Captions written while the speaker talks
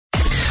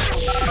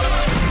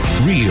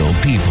Real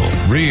people,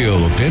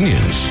 real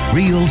opinions,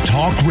 Real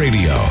Talk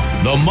Radio.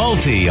 The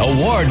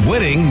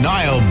multi-award-winning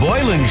Niall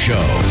Boylan Show.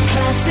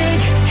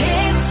 Classic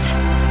hits.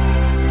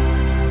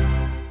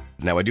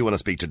 Now, I do want to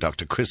speak to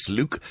Dr. Chris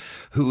Luke,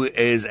 who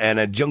is an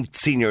adjunct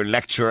senior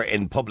lecturer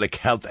in public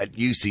health at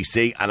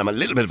UCC, and I'm a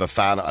little bit of a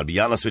fan, I'll be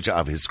honest with you,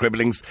 of his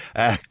scribblings.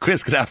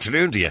 Chris, good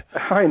afternoon to you.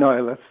 Hi,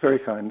 Niall. That's very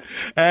kind.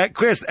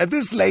 Chris, at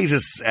this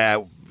latest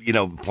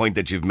point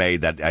that you've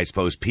made, that I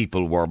suppose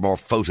people were more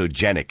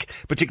photogenic,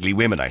 particularly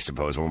women, I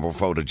suppose, were more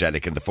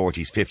photogenic in the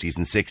 40s, 50s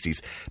and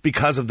 60s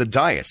because of the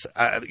diet,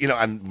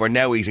 and we're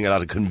now eating a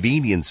lot of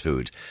convenience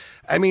food.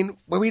 I mean,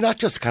 were we not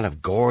just kind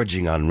of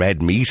gorging on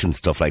red meat and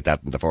stuff like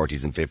that in the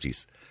 40s and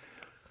 50s?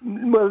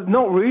 Well,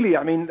 not really.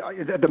 I mean,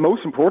 the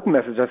most important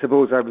message, I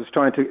suppose, I was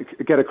trying to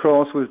get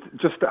across was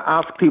just to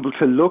ask people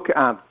to look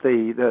at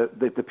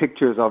the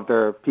pictures of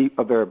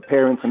their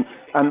parents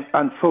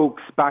and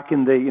folks back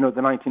in the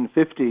the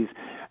 1950s,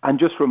 and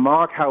just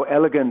remark how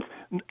elegant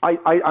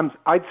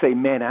I'd say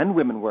men and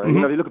women were.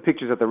 Mm-hmm. If you look at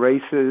pictures at the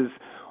races,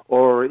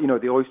 or,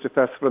 the Oyster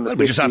Festival. And the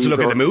we just have to look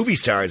at the movie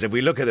stars. If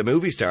we look at the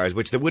movie stars,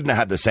 which they wouldn't have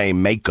had the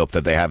same makeup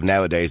that they have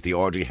nowadays, the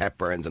Audrey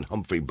Hepburns and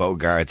Humphrey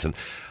Bogarts and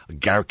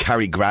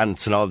Cary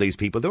Grants and all these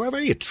people, they were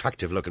very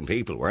attractive looking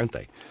people, weren't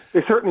they?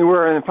 They certainly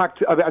were. And in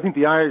fact, I think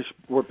the Irish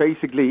were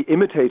basically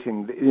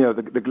imitating,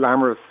 the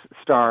glamorous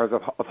stars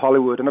of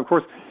Hollywood. And of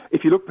course,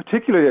 if you look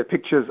particularly at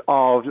pictures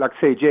of, like,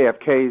 say,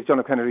 JFK's, John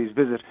F. Kennedy's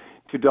visit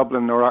to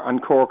Dublin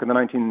and Cork in the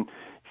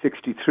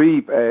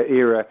 1963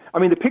 era. I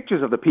mean, the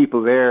pictures of the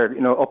people there,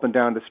 up and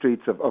down the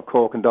streets of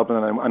Cork and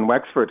Dublin and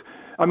Wexford.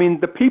 I mean,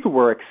 the people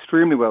were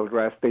extremely well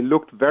dressed. They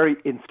looked very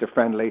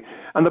Insta-friendly.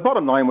 And the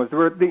bottom line was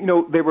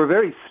they were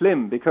very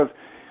slim because,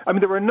 I mean,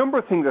 there were a number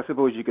of things, I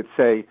suppose you could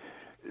say.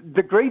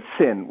 The great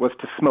sin was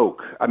to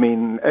smoke. I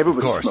mean,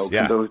 everybody smoked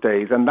in those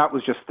days, and that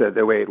was just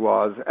the way it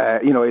was.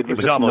 It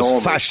was almost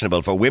normal.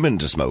 Fashionable for women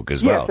to smoke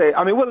as well.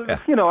 Yes,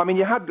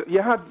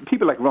 you had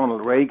people like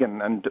Ronald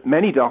Reagan and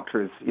many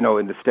doctors, in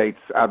the States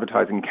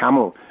advertising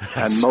Camel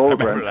and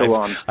Marlboro and so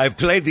on. I've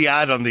played the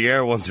ad on the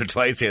air once or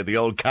twice here, the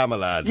old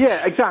Camel ad.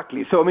 Yeah,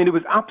 exactly. So, I mean, it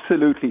was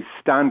absolutely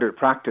standard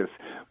practice.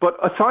 But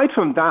aside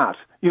from that,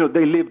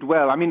 they lived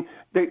well. I mean,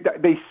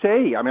 they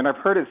say, I mean, I've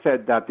heard it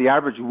said that the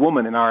average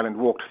woman in Ireland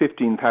walked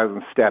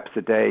 15,000 steps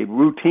a day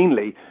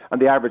routinely,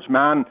 and the average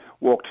man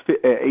walked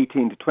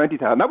 18 to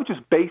 20,000. That was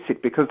just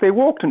basic because they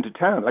walked into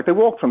town. Like, they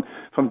walked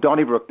from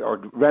Donnybrook or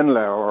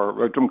Ranelagh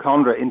or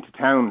Drumcondra into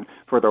town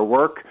for their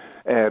work.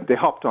 They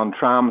hopped on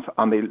trams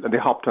and they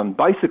hopped on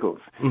bicycles.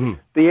 Mm-hmm.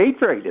 They ate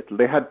very little.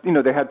 They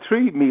had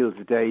 3 meals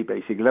a day,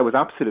 basically. That was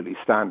absolutely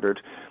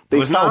standard. There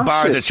was no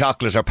bars of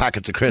chocolate or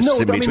packets of crisps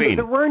in between.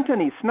 There weren't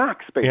any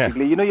snacks,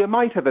 basically. Yeah. You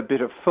might have a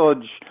bit of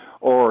fudge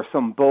or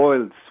some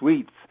boiled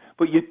sweets,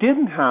 but you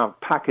didn't have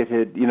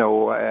packeted,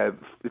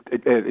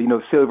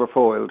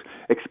 silver-foiled,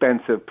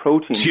 expensive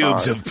protein tubes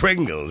bars. of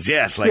Pringles,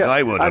 yes,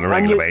 I would on a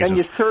regular basis. And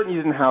you certainly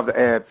didn't have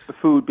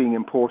food being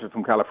imported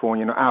from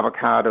California,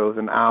 avocados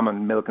and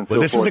almond milk and so forth.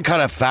 Well, this is a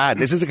kind of fad.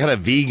 This is a kind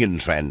of vegan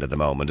trend at the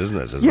moment, isn't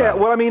it?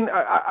 Well, I mean,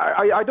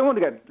 I don't want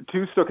to get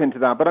too stuck into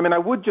that, but I mean, I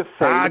would just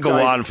say...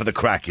 go on for the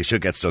crack. You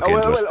should get stuck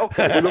into it. Well,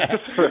 okay, look,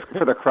 just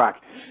for the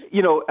crack.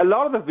 A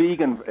lot of the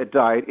vegan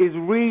diet is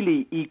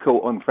really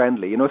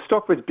eco-unfriendly.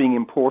 Stuff is being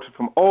imported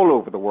from all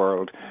over the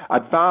world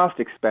at vast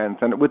expense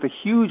and with a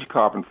huge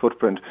carbon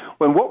footprint,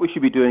 when what we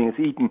should be doing is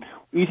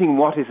eating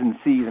what is in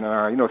season,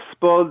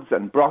 spuds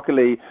and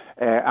broccoli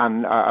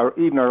and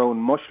even our own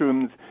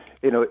mushrooms,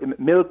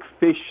 milk,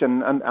 fish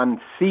and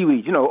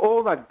seaweed,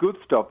 all that good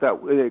stuff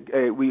that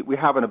we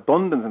have in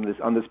abundance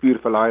on this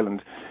beautiful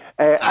island.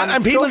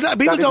 And people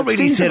don't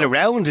really sit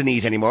around and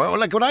eat anymore.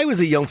 Like when I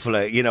was a young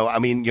fella,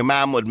 your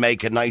mum would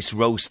make a nice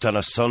roast on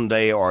a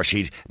Sunday, or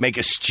she'd make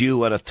a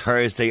stew on a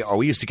Thursday, or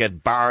we used to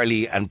get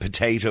barley and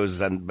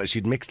potatoes, and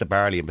she'd mix the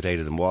barley and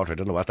potatoes in water. I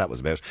don't know what that was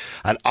about.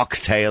 And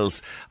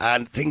oxtails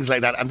and things like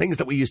that, and things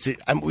that we used to...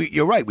 And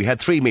you're right, we had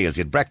 3 meals.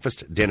 You had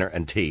breakfast, dinner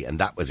and tea, and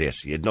that was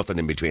it. You had nothing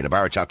in between. A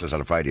bar of chocolate on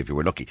a Friday if you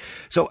were lucky.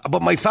 So,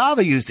 but my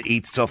father used to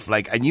eat stuff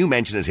like, and you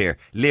mentioned it here,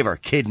 liver,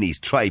 kidneys,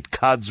 tripe,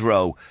 cod's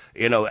roe,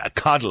 a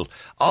coddle,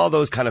 all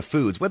those kind of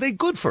foods. Were they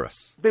good for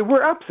us? They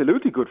were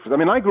absolutely good for us. I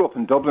mean, I grew up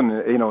in Dublin,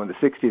 in the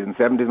 60s and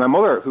 70s. My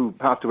mother, who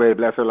passed away,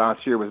 bless her,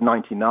 last year, was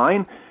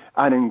 99,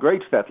 and in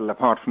great fettle,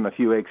 apart from a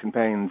few aches and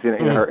pains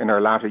in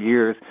her latter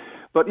years.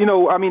 But,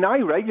 I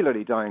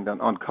regularly dined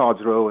on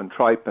cod's roe and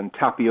tripe and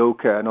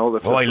tapioca and all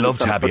this stuff. Oh, I love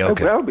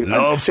tapioca.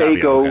 Love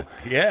tapioca.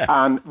 Yeah.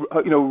 And,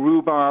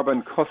 rhubarb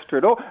and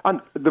custard. Oh,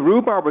 and the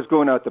rhubarb was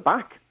going out the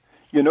back.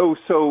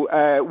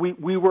 So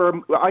we were,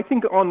 I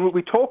think,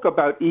 we talk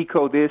about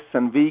eco this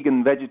and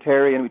vegan,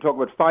 vegetarian, we talk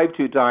about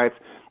 5-2 diets.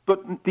 But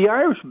the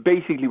Irish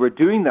basically were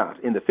doing that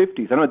in the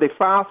 50s. I know they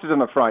fasted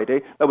on a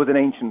Friday. That was an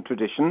ancient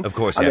tradition. Of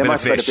course, and yeah, they might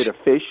have had a bit of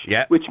fish,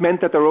 which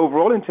meant that their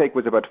overall intake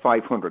was about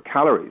 500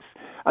 calories.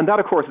 And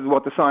that, of course, is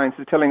what the science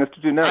is telling us to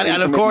do now.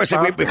 And of course,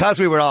 because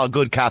we were all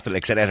good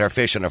Catholics and ate our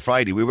fish on a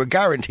Friday, we were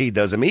guaranteed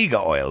those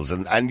omega oils.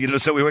 And you know,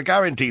 so we were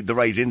guaranteed the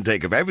right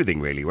intake of everything,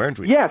 really, weren't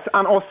we? Yes,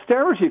 and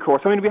austerity, of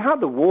course. I mean, we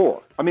had the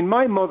war. I mean,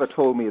 my mother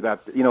told me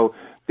that, you know,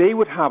 they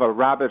would have a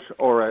rabbit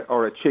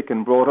or a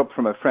chicken brought up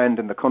from a friend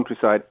in the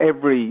countryside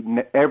every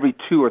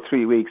 2 or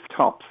 3 weeks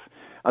tops.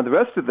 And the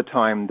rest of the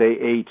time they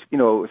ate, you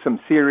know, some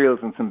cereals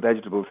and some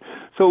vegetables.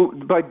 So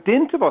by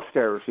dint of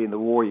austerity in the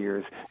war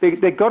years, they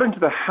got into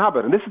the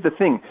habit, and this is the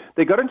thing,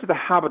 they got into the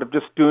habit of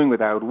just doing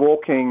without,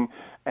 walking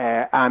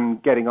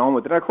and getting on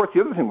with it. And of course the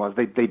other thing was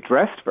they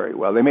dressed very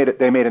well. They made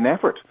an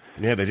effort.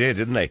 Yeah, they did,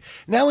 didn't they?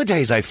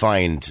 Nowadays I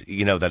find,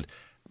 you know, that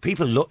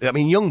people look, I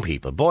mean, young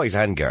people, boys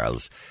and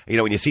girls, you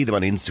know, when you see them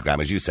on Instagram,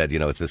 as you said, you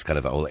know, it's this kind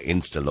of old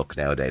Insta look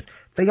nowadays,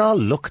 they all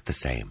look the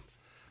same.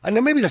 And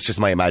maybe that's just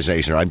my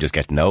imagination or I'm just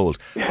getting old,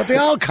 but they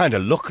all kind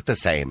of look the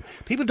same.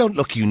 People don't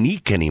look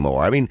unique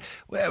anymore. I mean,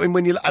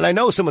 when you, and I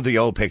know some of the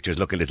old pictures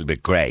look a little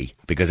bit grey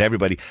because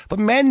but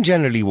men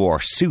generally wore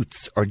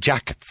suits or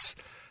jackets.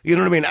 You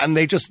know what I mean? And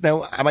they just,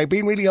 now, am I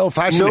being really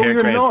old-fashioned here,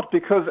 No, Chris? you're not,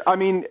 because, I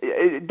mean,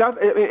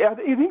 I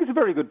think it's a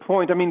very good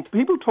point. I mean,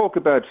 people talk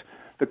about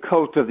the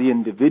cult of the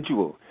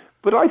individual.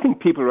 But I think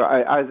people,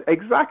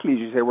 exactly as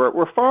you say,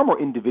 we're far more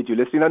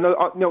individualistic.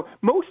 Now,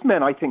 most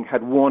men, I think,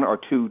 had one or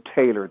two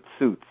tailored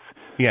suits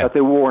that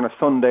they wore on a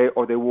Sunday,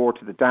 or they wore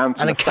to the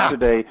dance on a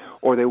Saturday,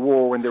 or they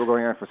wore when they were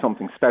going out for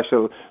something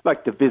special,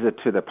 like the visit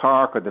to the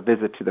park or the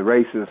visit to the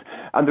races.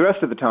 And the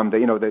rest of the time,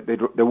 they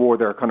wore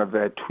their kind of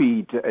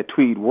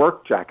tweed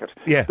work jacket.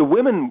 Yeah. The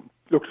women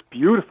looked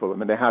beautiful. I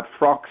mean, they had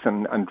frocks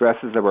and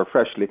dresses that were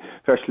freshly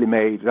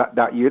made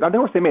that year. And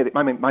of course,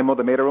 my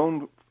mother made her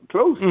own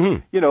clothes.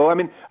 Mm-hmm. You know, I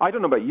mean, I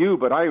don't know about you,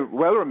 but I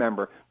well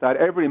remember that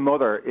every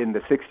mother in the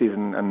 60s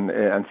and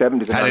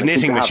 70s had a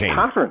knitting machine.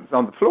 Patterns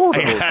on the floor.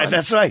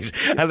 That's right.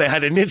 And they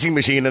had a knitting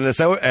machine and a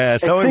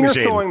sewing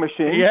machine. Sewing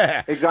machine.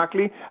 Yeah,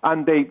 exactly.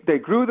 And they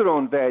grew their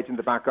own veg in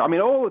the back. I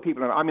mean, all the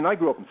people. I mean, I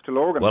grew up in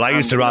Stillorgan. Well, I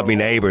used to rob my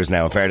neighbours.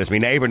 Now, in fairness, my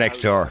neighbour next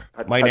door,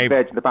 had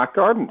veg in the back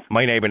gardens.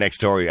 My neighbour next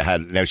door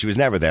had. Now, she was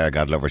never there.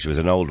 God love her. She was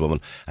an old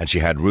woman, and she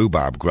had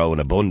rhubarb grow in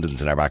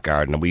abundance in our back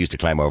garden, and we used to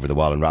climb over the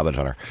wall and rabbit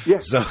hunt her.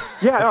 Yes. So.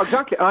 Yeah, no,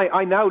 exactly.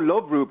 I now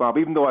love rhubarb,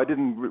 even though I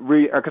didn't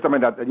because I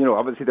mean that, you know,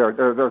 obviously there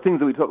are things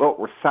that we thought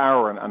were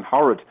sour and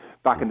horrid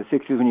back in the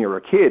 60s when you were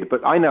a kid,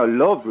 but I now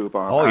love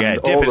rhubarb. Oh yeah,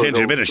 dip it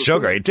into a bit of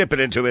sugar. Dip it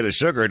into a bit of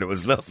sugar and it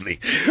was lovely.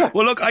 Yeah.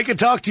 Well look, I could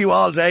talk to you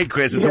all day,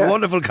 Chris. It's a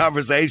wonderful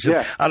conversation,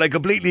 and I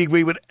completely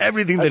agree with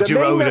everything that you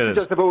wrote in it.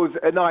 I suppose,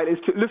 Niall, is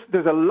to listen,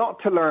 there's a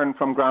lot to learn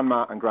from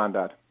Grandma and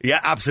Grandad. Yeah,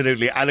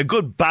 absolutely. And a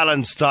good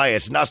balanced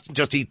diet, not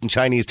just eating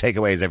Chinese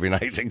takeaways every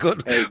night, or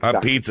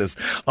pizzas.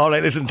 All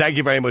right, listen, thank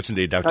you very much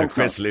indeed, Dr.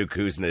 Chris Luke,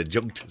 who's an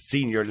adjunct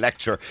senior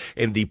lecturer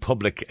in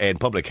public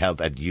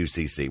health at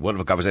UCC.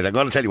 Wonderful conversation. I'm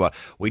going to tell you what,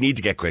 we need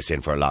to get Chris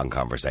in for a long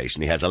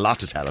conversation. He has a lot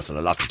to tell us and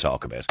a lot to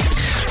talk about.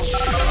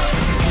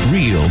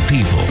 Real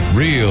people,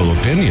 real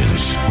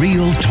opinions,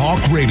 real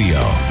talk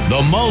radio.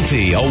 The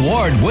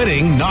multi-award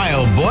winning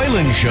Niall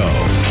Boylan Show.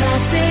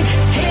 Classic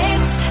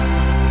hits.